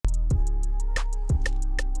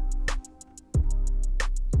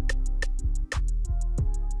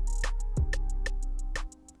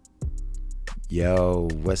Yo,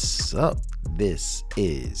 what's up? This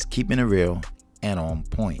is Keeping It Real and On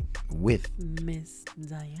Point with Miss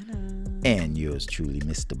Diana. and yours truly,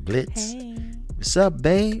 Mr. Blitz. Hey. What's up,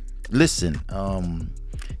 babe? Listen,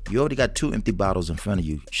 you already got 2 empty bottles in front of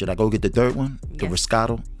you. Should I go get the third one? The Yes.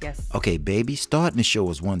 Riscato? Yes. Okay, baby, starting the show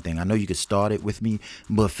is one thing. I know you could start it with me,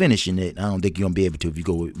 but finishing it, I don't think you're going to be able to if you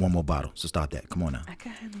go with one more bottle. So start that. Come on now. I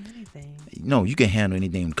can handle anything. No, you can handle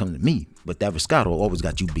anything when it comes to me, but that Riscato always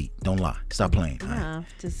got you beat. Don't lie. Stop playing. all right? Nah, I'm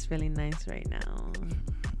just feeling nice right now.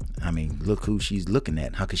 I mean, look who she's looking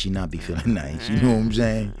at. How could she not be feeling nice? You know what I'm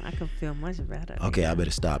saying? I can feel much better. Okay, I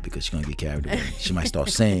better stop because she's going to get carried away. She might start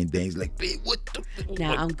saying things like, babe, what the...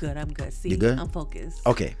 Nah, I'm good. See, You good? I'm focused.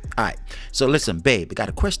 Okay, all right. So listen, babe, I got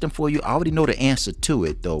a question for you. I already know the answer to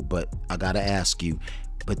it, though, but I got to ask you.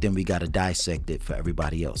 But then we got to dissect it for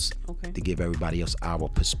everybody else. Okay. To give everybody else our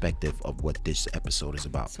perspective of what this episode is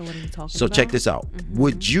about. So what are you talking So about? check this out.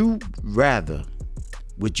 Would you rather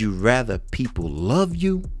people love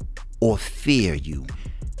you or fear you?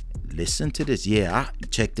 Listen to this.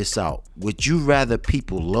 Check this out. Would you rather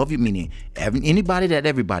people love you, meaning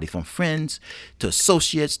everybody from friends to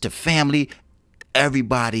associates to family,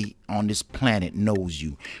 everybody on this planet knows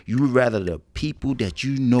you. You would rather the people that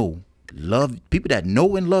you know people that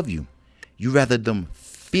know and love you. You rather them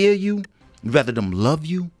fear you, you rather them love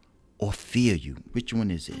you or fear you. Which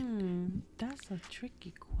one is it? That's a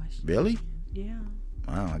tricky question. Really? Yeah.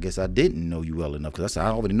 Wow, I guess I didn't know you well enough because I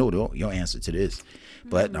already know your answer to this.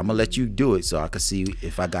 But I'm going to let you do it so I can see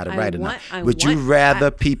if I got it right or not. Would you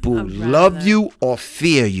rather people love you or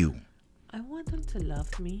fear you? I want them to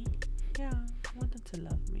love me. Yeah, I want them to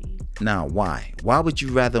love me. Now, why? Why would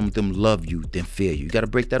you rather them love you than fear you? You got to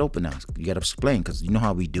break that open now. You got to explain because you know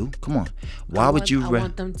how we do. Come on. Why would you I rather...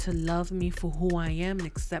 want them to love me for who I am and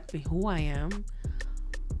accept me who I am.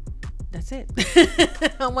 That's it.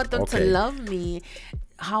 I want them to love me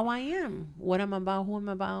how I am, what I'm about, who I'm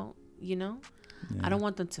about, you know? Yeah. I don't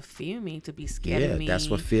want them to fear me, to be scared of me. Yeah, that's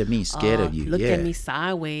what fear means, scared of you. Look at me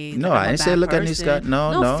sideways. No, I didn't say look at me scared.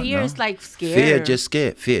 No. Fear is like scared. Fear, just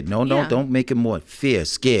scared. Fear. No, don't make it more. Fear,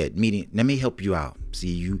 scared. Meaning, let me help you out. See,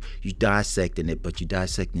 you dissecting it, but you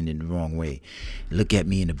dissecting it in the wrong way. Look at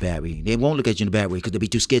me in the bad way. They won't look at you in the bad way because they'll be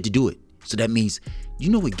too scared to do it. So that means, you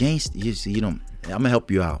know what gangster, I'm going to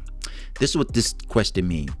help you out. This is what this question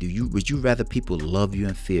means. Would you rather people love you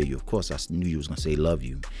and fear you? Of course, I knew you was going to say love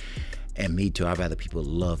you. And me too. I'd rather people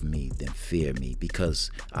love me than fear me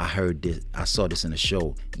because I heard this. I saw this in a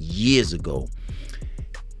show years ago.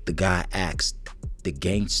 The guy asked the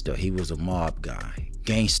gangster. He was a mob guy,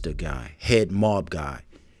 gangster guy, head mob guy.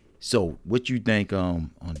 So what you think? Oh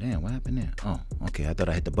damn, what happened there? Oh, okay. I thought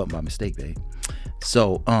I hit the button by mistake, babe.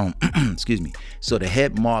 So excuse me. So the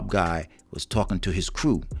head mob guy was talking to his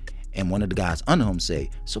crew. And one of the guys under him say,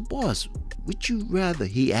 so boss, would you rather,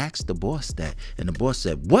 he asked the boss that, and the boss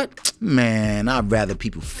said, what? Man, I'd rather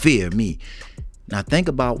people fear me. Now think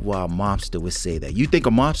about why a mobster would say that. You think a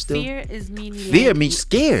mobster? Fear is meaning fear means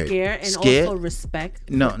scared. Scared and also respect.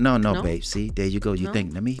 No, babe. See, there you go. You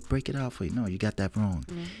think, let me break it out for you. No, you got that wrong.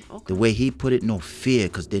 Okay. The way he put it, no fear,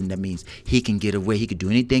 because then that means he can get away. He can do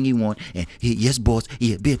anything he want. And yes, boss.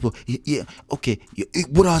 Yeah, big boss. Yeah. Okay.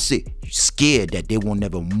 What I say? You scared that they will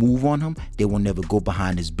never move on him. They will never go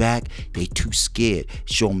behind his back. They too scared.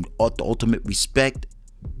 Show him the ultimate respect.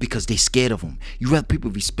 Because they scared of him. You rather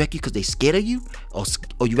people respect you because they scared of you,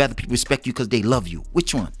 or you rather people respect you because they love you?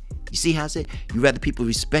 Which one? You see how I said? You rather people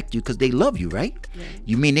respect you because they love you, right? Yeah.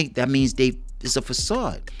 You mean that means it's a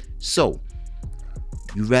facade. So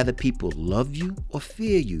you rather people love you or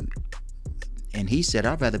fear you? And he said,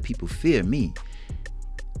 I'd rather people fear me.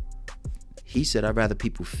 He said, I'd rather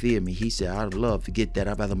people fear me. He said, I'd love, forget that.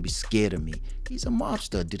 I'd rather them be scared of me. He's a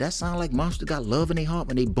mobster. Did that sound like mobster got love in their heart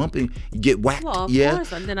when they bump and you get whacked? Well, of yeah?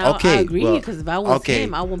 course. And then I agree because if I was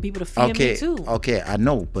him, I want people to fear me too. Okay, I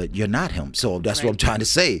know, but you're not him. So that's what I'm trying to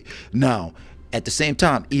say. Now, at the same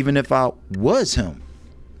time, even if I was him,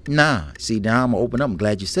 now I'm going to open up. I'm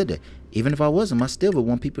glad you said that. Even if I was him, I still would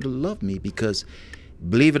want people to love me because,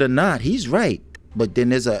 believe it or not, he's right. But then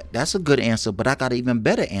that's a good answer, but I got an even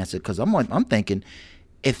better answer because I'm thinking,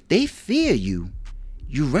 if they fear you,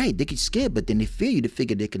 you're right, they get scared, but then they fear you to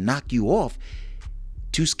figure they can knock you off.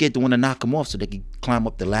 Too scared to want to knock them off so they can climb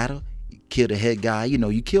up the ladder, kill the head guy.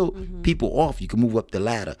 You kill people off, you can move up the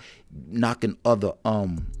ladder, knocking other,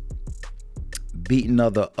 beating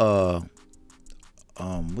other, the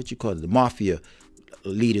mafia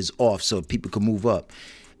leaders off so people can move up.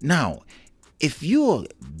 Now, if you're a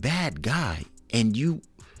bad guy, and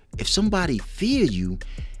if somebody fear you,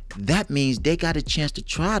 that means they got a chance to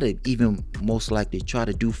try to even most likely try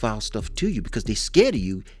to do foul stuff to you because they're scared of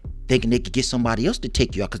you. thinking they could get somebody else to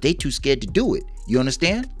take you out because they too scared to do it. You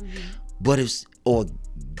understand? But or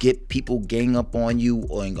get people gang up on you,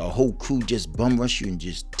 or a whole crew just bum rush you and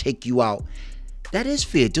just take you out. That is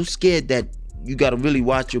fear. They're scared that you got to really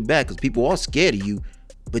watch your back because people are scared of you.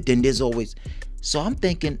 But then there's always. So I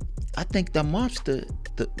think the mobster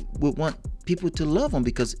would want people to love them,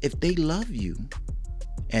 because if they love you,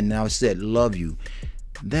 and now I said love you,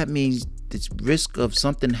 that means the risk of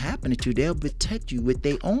something happening to you, they'll protect you with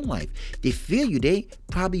their own life. They fear you. They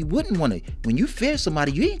probably wouldn't want to. When you fear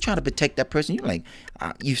somebody, you ain't trying to protect that person. You're like,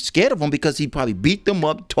 you're scared of him because he probably beat them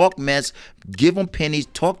up, talk mess, give them pennies,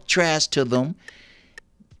 talk trash to them.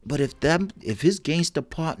 But if his gangster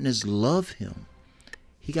partners love him,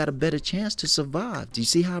 he got a better chance to survive. Do you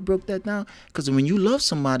see how I broke that down? Because when you love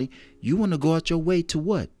somebody, you want to go out your way to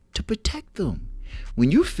what? To protect them.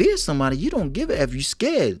 When you fear somebody, you don't give it if you're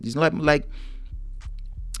scared. It's like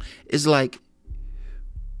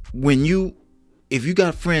if you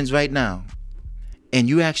got friends right now and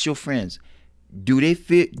you ask your friends, do they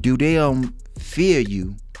fear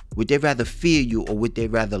you? Would they rather fear you, or would they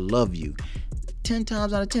rather love you? 10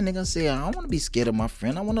 times out of 10, they're going to say, I don't want to be scared of my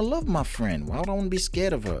friend. I want to love my friend. Why would I want to be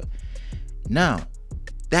scared of her? Now,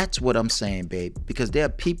 that's what I'm saying, babe. Because there are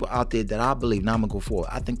people out there that I believe, now I'm going to go forward.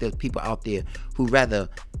 I think there's people out there who rather,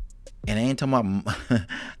 and I ain't talking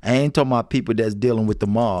about people that's dealing with the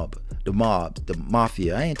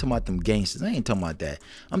mafia. I ain't talking about them gangsters. I ain't talking about that.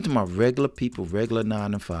 I'm talking about regular people, regular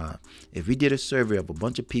 9 to 5. If we did a survey of a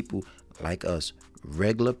bunch of people like us,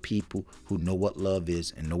 regular people who know what love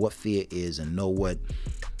is and know what fear is and know what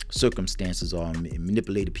circumstances are, and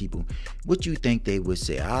manipulated people, what you think they would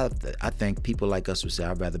say? I think people like us would say,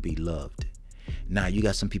 I'd rather be loved. Now you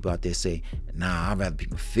got some people out there say, nah, I'd rather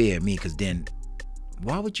people fear me, because then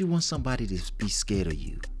why would you want somebody to be scared of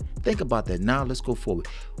you? Think about that. Now let's go forward.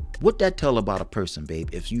 What that tell about a person, babe?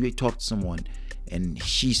 If you talk to someone and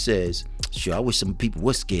she says, sure, I wish some people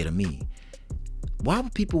were scared of me. Why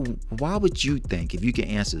would you think, if you can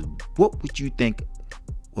answer, what would you think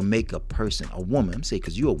would make a person, a woman, I'm saying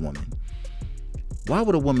because you're a woman, why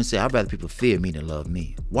would a woman say, I'd rather people fear me than love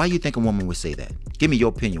me? Why do you think a woman would say that? Give me your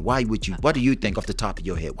opinion. What do you think off the top of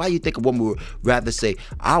your head? Why do you think a woman would rather say,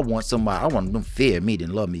 I want them to fear me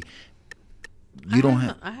than love me?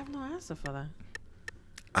 I have no answer for that.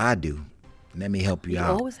 I do. Let me help you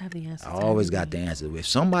out. You always have the answer. I always got the answer. If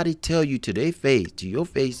somebody tell you to your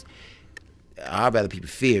face, I'd rather people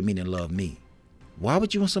fear me than love me, why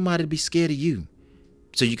would you want somebody to be scared of you?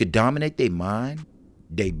 So you could dominate their mind,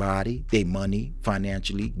 their body, their money,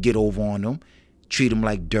 financially, get over on them, treat them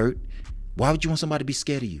like dirt. Why would you want somebody to be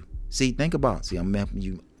scared of you? See, I'm helping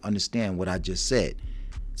you understand what I just said.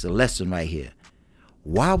 It's a lesson right here.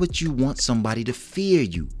 Why would you want somebody to fear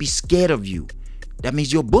you, be scared of you? That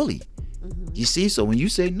means you're a bully. Mm-hmm. You see, so when you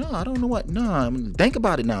say, no, I don't know what, think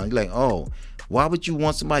about it now. You're like, oh, why would you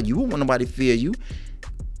want somebody? You wouldn't want nobody to fear you.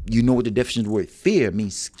 You know what the definition of the word fear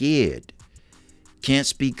means: scared, can't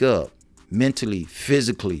speak up, mentally,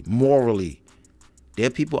 physically, morally. There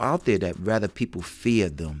are people out there that rather people fear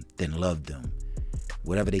them than love them.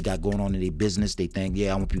 Whatever they got going on in their business, they think,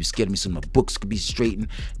 I want people scared of me so my books could be straightened.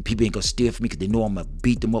 People ain't gonna steal from me because they know I'm gonna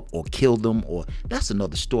beat them up or kill them. Or that's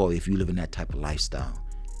another story if you live in that type of lifestyle.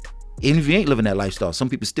 Even if you ain't living that lifestyle, some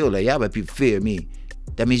people still like, but people fear me.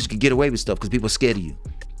 That means you can get away with stuff because people are scared of you.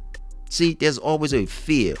 See, there's always a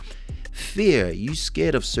fear. Fear, you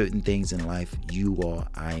scared of certain things in life. You are,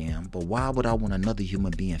 I am. But why would I want another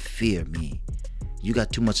human being fear me? You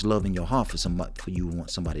got too much love in your heart for you to want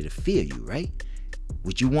somebody to fear you, right?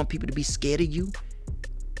 Would you want people to be scared of you?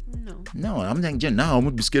 No, I'm thinking, no, I'm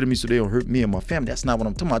gonna be scared of me so they don't hurt me and my family. That's not what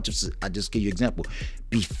I'm talking about. I just give you an example.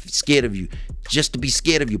 Be scared of you, just to be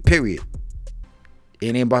scared of you, period.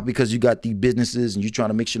 It ain't about because you got these businesses and you're trying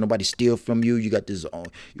to make sure nobody steal from you. You got this,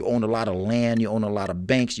 you own a lot of land, you own a lot of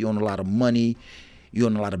banks, you own a lot of money, you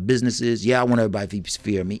own a lot of businesses. Yeah, I want everybody to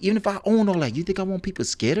fear me. Even if I own all that, you think I want people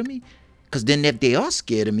scared of me? Because then if they are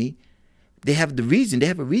scared of me, they have a reason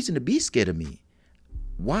to be scared of me.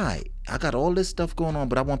 Why? I got all this stuff going on,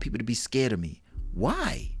 but I want people to be scared of me.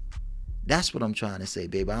 Why? That's what I'm trying to say,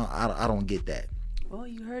 baby. I don't get that. Well,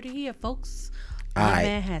 you heard it here, folks. My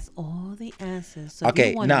man has all the answers. So if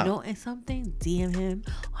you want to know something, DM him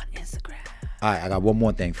on Instagram. All right, I got one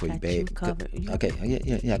more thing for you, babe. Okay,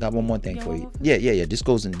 yeah, I got one more thing for you. Yeah. This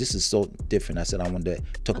goes in. This is so different. I said I wanted to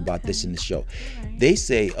talk about this in the show. Right. They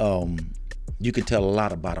say you can tell a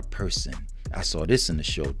lot about a person. I saw this in the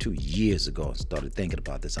show 2 years ago. I started thinking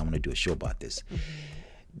about this. I want to do a show about this. Mm-hmm.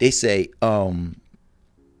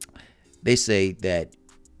 They say that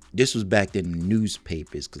this was back in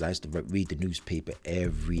newspapers, because I used to read the newspaper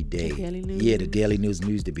every day. The Daily News. Yeah, the Daily News,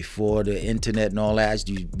 before the internet and all that. I used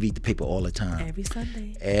to read the paper all the time. Every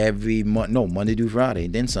Sunday. Every month, no, Monday through Friday,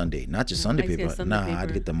 and then Sunday. Not just Sunday paper. Sunday paper.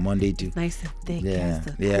 I'd get the Monday to. It's nice and thick.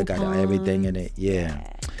 Yeah, I got everything in it. Yeah.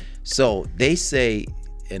 So they say,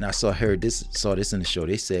 and I saw this in the show.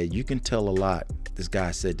 They said you can tell a lot. This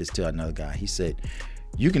guy said this to another guy. He said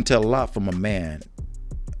you can tell a lot from a man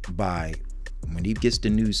by when he gets the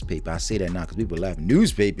newspaper. I say that now because people laugh.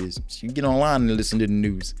 Newspapers, you get online and listen to the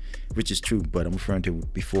news, which is true. But I'm referring to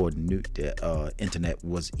before the internet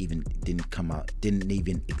didn't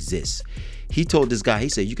even exist. He told this guy. He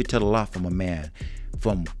said you could tell a lot from a man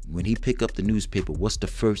from when he pick up the newspaper. What's the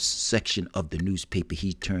first section of the newspaper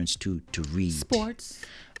he turns to read? Sports.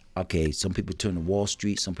 Okay, some people turn to Wall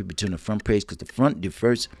Street, some people turn to the front page, because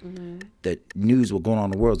the news what going on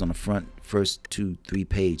in the world is on the first 2-3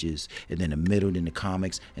 pages, and then the middle, then the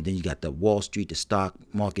comics, and then you got the Wall Street, the stock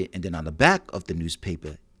market, and then on the back of the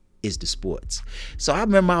newspaper is the sports. So I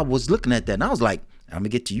remember I was looking at that, and I was like, I'm gonna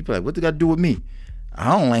get to you, like, what they got to do with me?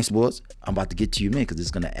 I don't like sports. I'm about to get to you, man, because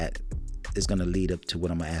it's gonna lead up to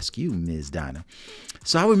what I'm gonna ask you, Ms. Dinah.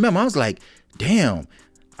 So I remember I was like, damn.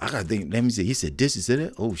 I gotta think. Let me see. He said this. He said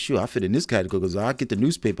that. Oh sure, I fit in this category because I get the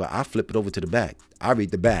newspaper. I flip it over to the back. I read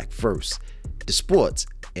the back first, the sports,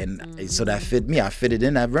 and so that fit me. I fit it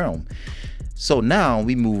in that realm. So now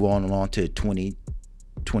we move on along to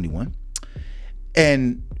 2021,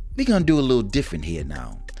 and we're gonna do a little different here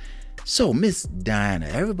now. So Miss Dinah,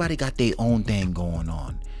 everybody got their own thing going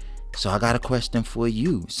on. So I got a question for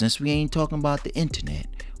you. Since we ain't talking about the internet,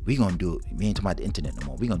 we ain't talking about the internet no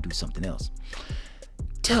more. We gonna do something else.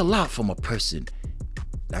 Tell a lot from a person.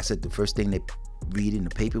 I said the first thing they read in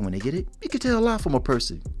the paper when they get it, you can tell a lot from a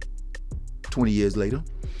person 20 years later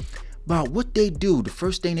about what they do the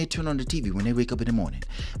first thing they turn on the TV when they wake up in the morning.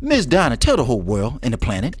 Ms. Dinah, tell the whole world and the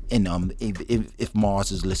planet, and if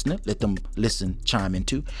Mars is listening, let them chime in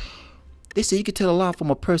too. They say you can tell a lot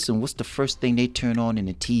from a person. What's the first thing they turn on in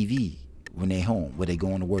the TV when they home, whether they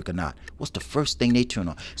going to work or not? What's the first thing they turn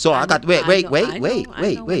on? So I got wait. I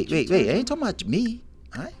ain't talking about me.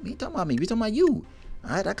 All right, we ain't talking about me. We talking about you. All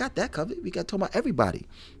right, I got that covered. We got to talk about everybody.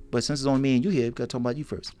 But since it's only me and you here, we got to talk about you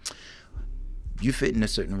first. You fit in a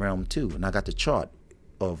certain realm too. And I got the chart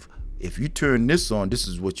of if you turn this on, this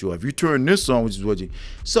is what you are. If you turn this on, which is what you.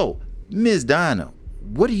 So, Ms. Dinah,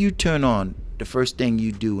 what do you turn on the first thing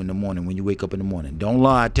you do in the morning when you wake up in the morning? Don't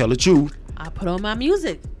lie. Tell the truth. I put on my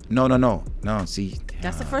music. No. See.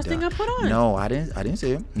 That's the first thing I put on. No, I didn't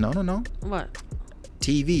say it. No. What?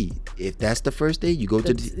 TV. If that's the first thing, you go to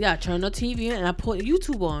I turn the TV and I put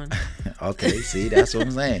YouTube on. Okay, see, that's what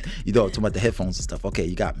I'm saying. You know, talking about the headphones and stuff. Okay,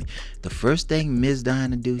 you got me. The first thing Ms.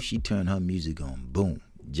 Dinah do, she turn her music on. Boom.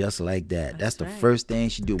 Just like that. That's the first thing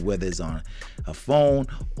she do, whether it's on a phone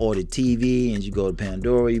or the TV, and you go to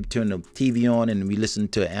Pandora, you turn the TV on, and we listen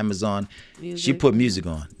to Amazon. Music. She put music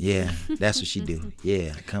on. Yeah, that's what she do.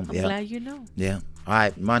 Yeah, I'm glad you know. Yeah. All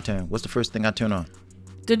right, my turn. What's the first thing I turn on?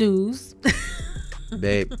 The news.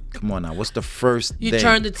 Babe, come on now. What's the first thing? You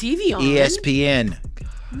turn the TV on. ESPN.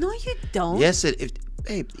 No, you don't. Yes,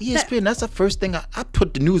 babe, ESPN, that's the first thing. I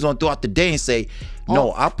put the news on throughout the day and say,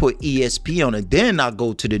 no, I put ESPN on and then I'll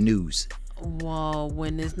go to the news. Well,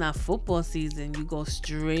 when it's not football season, you go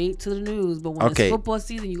straight to the news. But when it's football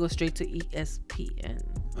season, you go straight to ESPN.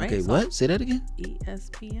 Right? Okay, what? Say that again?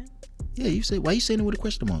 ESPN. Yeah, you say. Why you saying it with a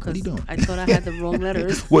question mark? What are you doing? I thought I had the wrong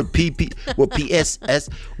letters. What PP? What PSS?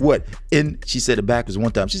 What? And she said it backwards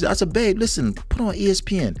one time. She said, "I said, babe, listen, put on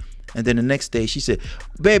ESPN." And then the next day she said,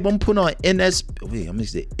 "Babe, I'm putting on NS. Wait, I'm gonna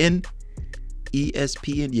say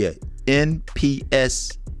ESPN. Yeah,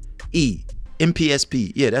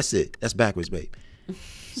 NPSP. Yeah, that's it. That's backwards, babe."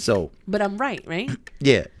 So, but I'm right?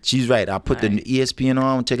 Yeah, she's right. I put the ESPN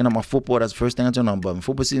on, checking out my football. That's the first thing I turn on. But when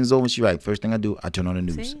football season's over, she's right. First thing I do, I turn on the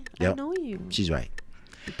news. See, yep. I know you. She's right.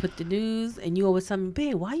 You put the news, and you always tell me,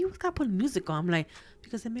 babe, why you gotta put music on? I'm like,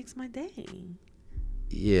 because it makes my day.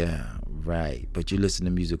 Yeah, right. But you listen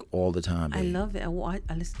to music all the time, babe. I love it. I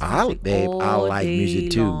listen to music babe, all I like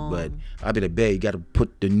music too. Long. But I be like, babe, you got to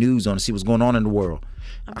put the news on to see what's going on in the world.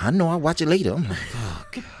 I know. I watch it later. I'm like, oh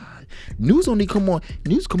God. News come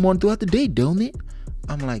on throughout the day, don't it?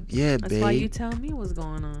 I'm like, yeah, babe. That's why you tell me what's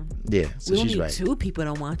going on. Yeah, so she's right. Two people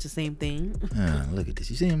don't watch the same thing. Look at this.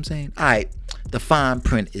 You see what I'm saying? All right. The fine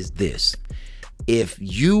print is this. If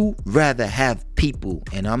you rather have people,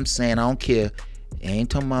 and I'm saying I don't care, I ain't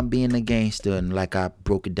talking about being a gangster and like I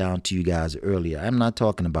broke it down to you guys earlier. I'm not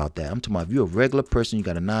talking about that. I'm talking about if you're a regular person, you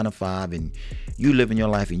got a 9 to 5, and you living your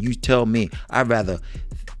life, and you tell me I'd rather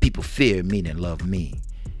people fear me than love me.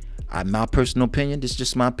 My personal opinion, this is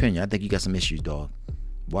just my opinion. I think you got some issues, dog.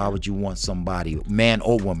 Why would you want somebody, man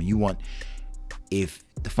or woman, if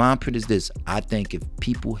the fine print is this, I think if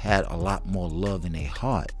people had a lot more love in their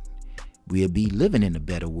heart, we'll be living in a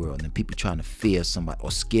better world than people trying to fear somebody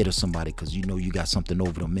or scared of somebody because you got something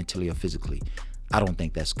over them mentally or physically. I don't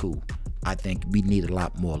think that's cool. I think we need a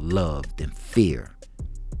lot more love than fear.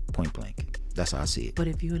 Point blank. That's how I see it. But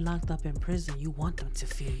if you're locked up in prison, you want them to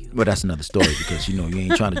fear you. Well, that's another story because you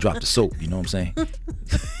ain't trying to drop the soap. You know what I'm saying?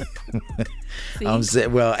 I'm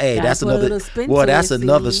saying, well, hey, that's another. Well, that's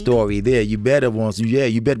another story there. You better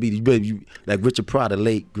be like Richard Pryor, the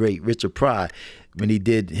late great Richard Pryor, when he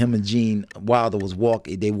did him and Gene Wilder was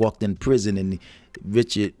walking. They walked in prison and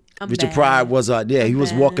Richard Pryor was he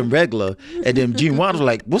was walking regular, and then Gene Wilder was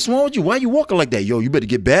like, "What's wrong with you? Why you walking like that? Yo, you better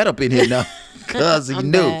get bad up in here now." Cause he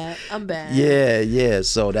knew. I'm bad. Yeah.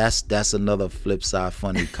 So that's another flip side,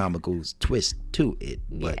 funny, comical twist to it.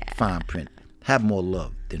 But fine print. Have more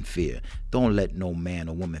love than fear. Don't let no man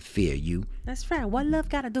or woman fear you. That's right. What love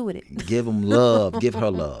got to do with it? Give them love. Give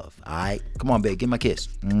her love. All right. Come on, babe. Give my kiss.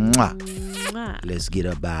 Mwah. Mwah. Let's get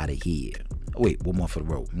up out of here. Oh, wait, one more for the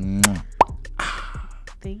road. Mwah.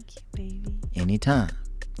 Thank you, baby. Anytime.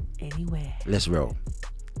 Anywhere. Let's roll.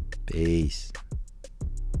 Peace.